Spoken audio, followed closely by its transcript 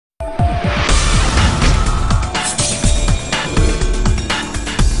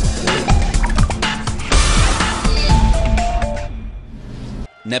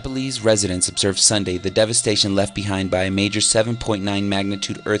Nepalese residents observed Sunday the devastation left behind by a major 7.9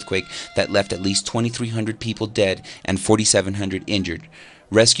 magnitude earthquake that left at least 2,300 people dead and 4,700 injured.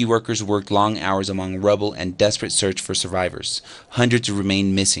 Rescue workers worked long hours among rubble and desperate search for survivors. Hundreds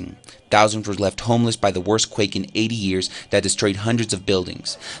remained missing. Thousands were left homeless by the worst quake in 80 years that destroyed hundreds of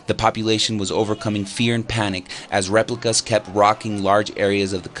buildings. The population was overcoming fear and panic as replicas kept rocking large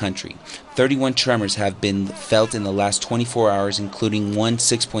areas of the country. 31 tremors have been felt in the last 24 hours, including one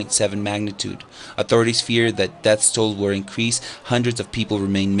 6.7 magnitude. Authorities fear that death toll will increase. Hundreds of people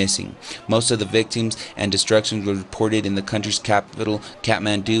remain missing. Most of the victims and destruction were reported in the country's capital,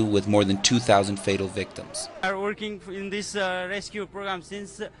 Kathmandu, with more than 2,000 fatal victims. We are working in this rescue program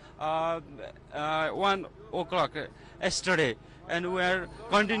since 1 o'clock yesterday, and we are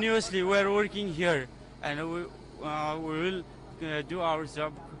working here, and we will do our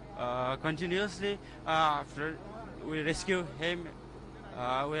job continuously. After we rescue him,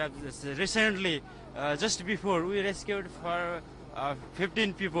 we have recently, just before, we rescued for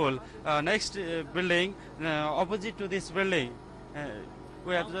 15 people. Next building, opposite to this building,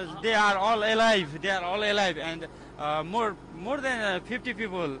 they are all alive. And more than 50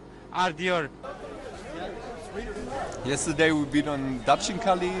 people are there. Yesterday we've been on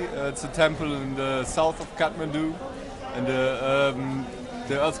Dachinkali. It's a temple in the south of Kathmandu, and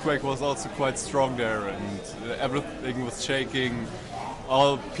the earthquake was also quite strong there, and everything was shaking.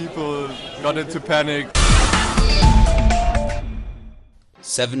 All people got into panic.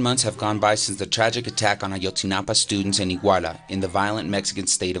 7 months have gone by since the tragic attack on Ayotzinapa students in Iguala, in the violent Mexican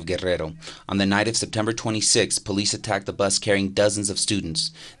state of Guerrero. On the night of September 26, police attacked the bus carrying dozens of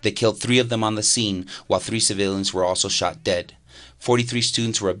students. They killed 3 of them on the scene, while 3 civilians were also shot dead. 43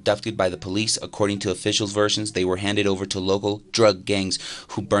 students were abducted by the police. According to officials' versions, they were handed over to local drug gangs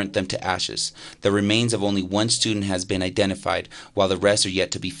who burnt them to ashes. The remains of only 1 student has been identified, while the rest are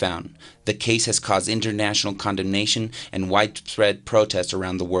yet to be found. The case has caused international condemnation and widespread protests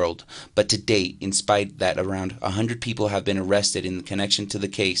around the world. But to date, in spite that around 100 people have been arrested in connection to the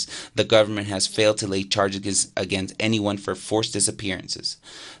case, the government has failed to lay charges against anyone for forced disappearances.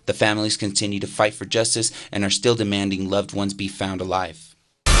 The families continue to fight for justice and are still demanding loved ones be found alive.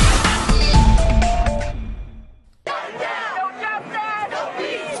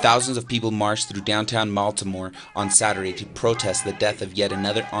 Thousands of people marched through downtown Baltimore on Saturday to protest the death of yet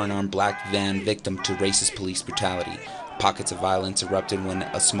another unarmed black van victim to racist police brutality. Pockets of violence erupted when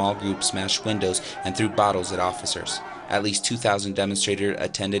a small group smashed windows and threw bottles at officers. At least 2,000 demonstrators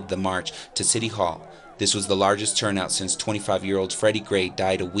attended the march to City Hall. This was the largest turnout since 25-year-old Freddie Gray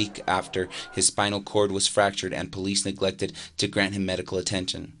died a week after his spinal cord was fractured and police neglected to grant him medical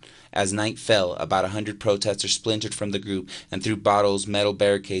attention. As night fell, about 100 protesters splintered from the group and threw bottles, metal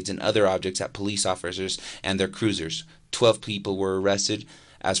barricades, and other objects at police officers and their cruisers. 12 people were arrested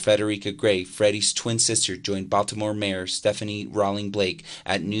as Frederica Gray, Freddie's twin sister, joined Baltimore Mayor Stephanie Rawling Blake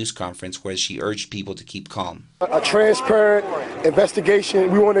at news conference where she urged people to keep calm. A transparent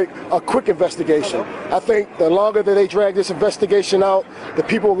investigation. We wanted a quick investigation. I think the longer that they drag this investigation out, the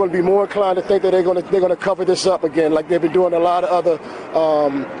people are going to be more inclined to think that they're going to cover this up again, like they've been doing a lot of other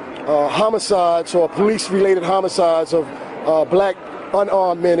homicides or police-related homicides of black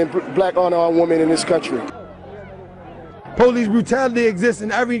unarmed men and black unarmed women in this country. Police brutality exists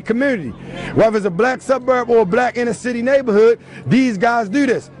in every community. Whether it's a black suburb or a black inner city neighborhood, these guys do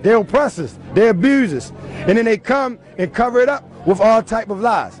this. They oppress us, they abuse us, and then they come and cover it up with all type of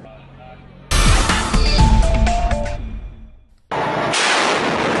lies.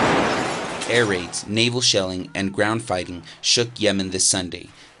 Air raids, naval shelling, and ground fighting shook Yemen this Sunday.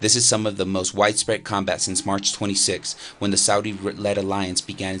 This is some of the most widespread combat since March 26, when the Saudi-led alliance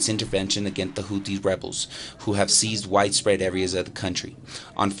began its intervention against the Houthi rebels, who have seized widespread areas of the country.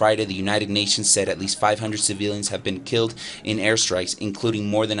 On Friday, the United Nations said at least 500 civilians have been killed in airstrikes, including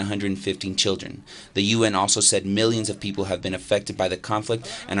more than 115 children. The UN also said millions of people have been affected by the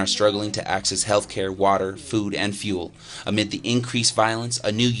conflict and are struggling to access healthcare, water, food, and fuel. Amid the increased violence,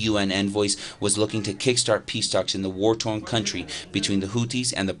 a new UN envoy was looking to kickstart peace talks in the war-torn country between the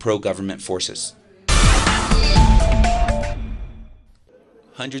Houthis and the pro-government forces.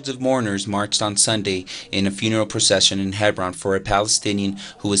 Hundreds of mourners marched on Sunday in a funeral procession in Hebron for a Palestinian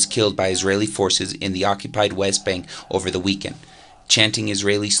who was killed by Israeli forces in the occupied West Bank over the weekend. Chanting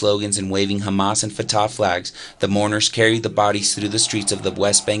Israeli slogans and waving Hamas and Fatah flags, the mourners carried the bodies through the streets of the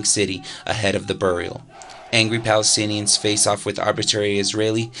West Bank city ahead of the burial. Angry Palestinians face off with arbitrary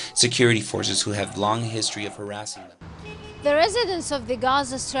Israeli security forces who have long history of harassing them. The residents of the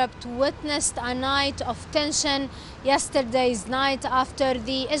Gaza Strip witnessed a night of tension yesterday's night after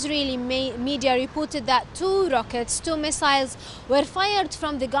the Israeli media reported that two missiles were fired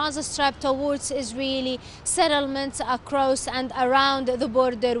from the Gaza Strip towards Israeli settlements across and around the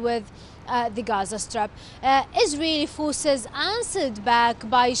border with the Gaza Strip. Israeli forces answered back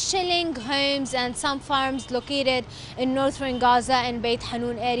by shelling homes and some farms located in northern Gaza and Beit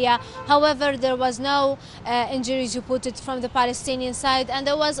Hanun area. However, there was no injuries reported from the Palestinian side, and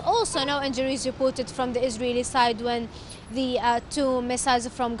there was also no injuries reported from the Israeli side when the two missiles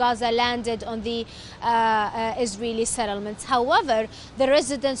from Gaza landed on the Israeli settlements. However, the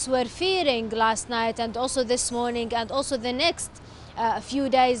residents were fearing last night and also this morning and also the next few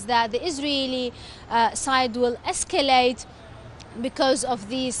days that the Israeli side will escalate because of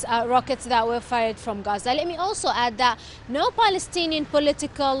these rockets that were fired from Gaza. Let me also add that no Palestinian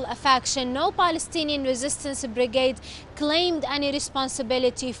political faction, no Palestinian resistance brigade claimed any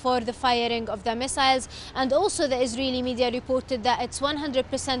responsibility for the firing of the missiles, and also the Israeli media reported that it's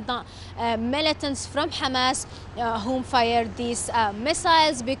 100% not militants from Hamas whom fired these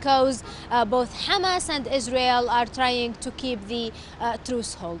missiles, because both Hamas and Israel are trying to keep the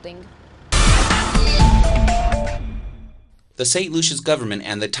truce holding. The St. Lucia's government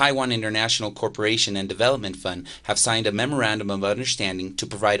and the Taiwan International Corporation and Development Fund have signed a memorandum of understanding to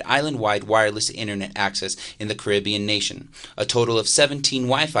provide island-wide wireless internet access in the Caribbean nation. A total of 17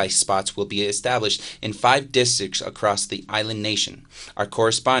 Wi-Fi spots will be established in 5 districts across the island nation. Our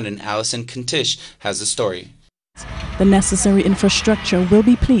correspondent Alison Kentish has the story. The necessary infrastructure will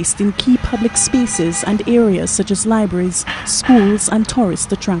be placed in key public spaces and areas such as libraries, schools, and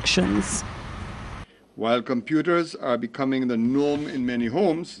tourist attractions. While computers are becoming the norm in many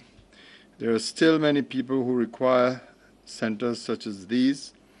homes, there are still many people who require centers such as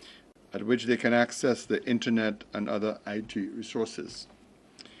these at which they can access the internet and other IT resources.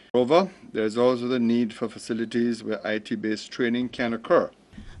 Moreover, there is also the need for facilities where IT-based training can occur.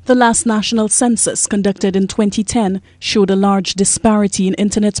 The last national census, conducted in 2010, showed a large disparity in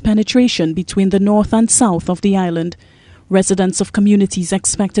internet penetration between the north and south of the island. Residents of communities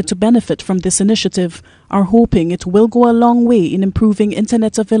expected to benefit from this initiative are hoping it will go a long way in improving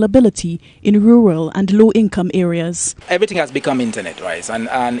internet availability in rural and low-income areas. Everything has become internet, right?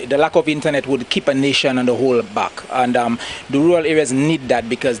 And the lack of internet would keep a nation on the whole back. And the rural areas need that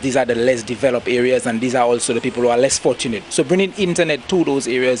because these are the less developed areas and these are also the people who are less fortunate. So bringing internet to those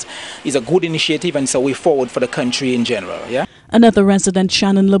areas is a good initiative and it's a way forward for the country in general, yeah? Another resident,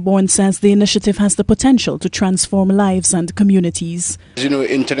 Shannon LeBourne, says the initiative has the potential to transform lives and communities. You know,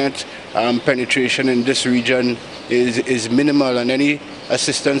 internet penetration in this region is minimal, and any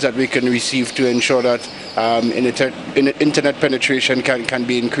assistance that we can receive to ensure that internet penetration can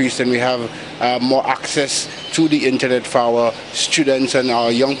be increased and we have more access to the internet for our students and our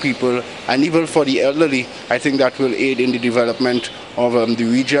young people, and even for the elderly, I think that will aid in the development of the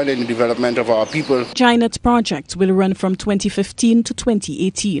region and the development of our people. Ginet project will run from 2015 to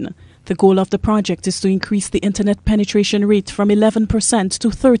 2018. The goal of the project is to increase the internet penetration rate from 11% to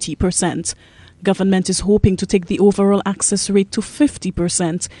 30%. Government is hoping to take the overall access rate to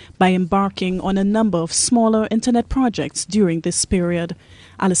 50% by embarking on a number of smaller internet projects during this period.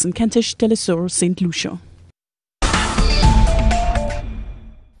 Alison Kentish, Telesur, St. Lucia.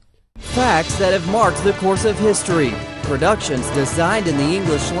 Facts that have marked the course of history. Productions designed in the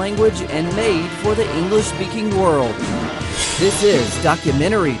English language and made for the English-speaking world. This is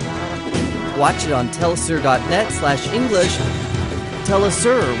Documentary. Watch it on telesur.net/English.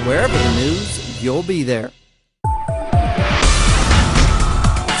 Telesur, wherever the news, you'll be there.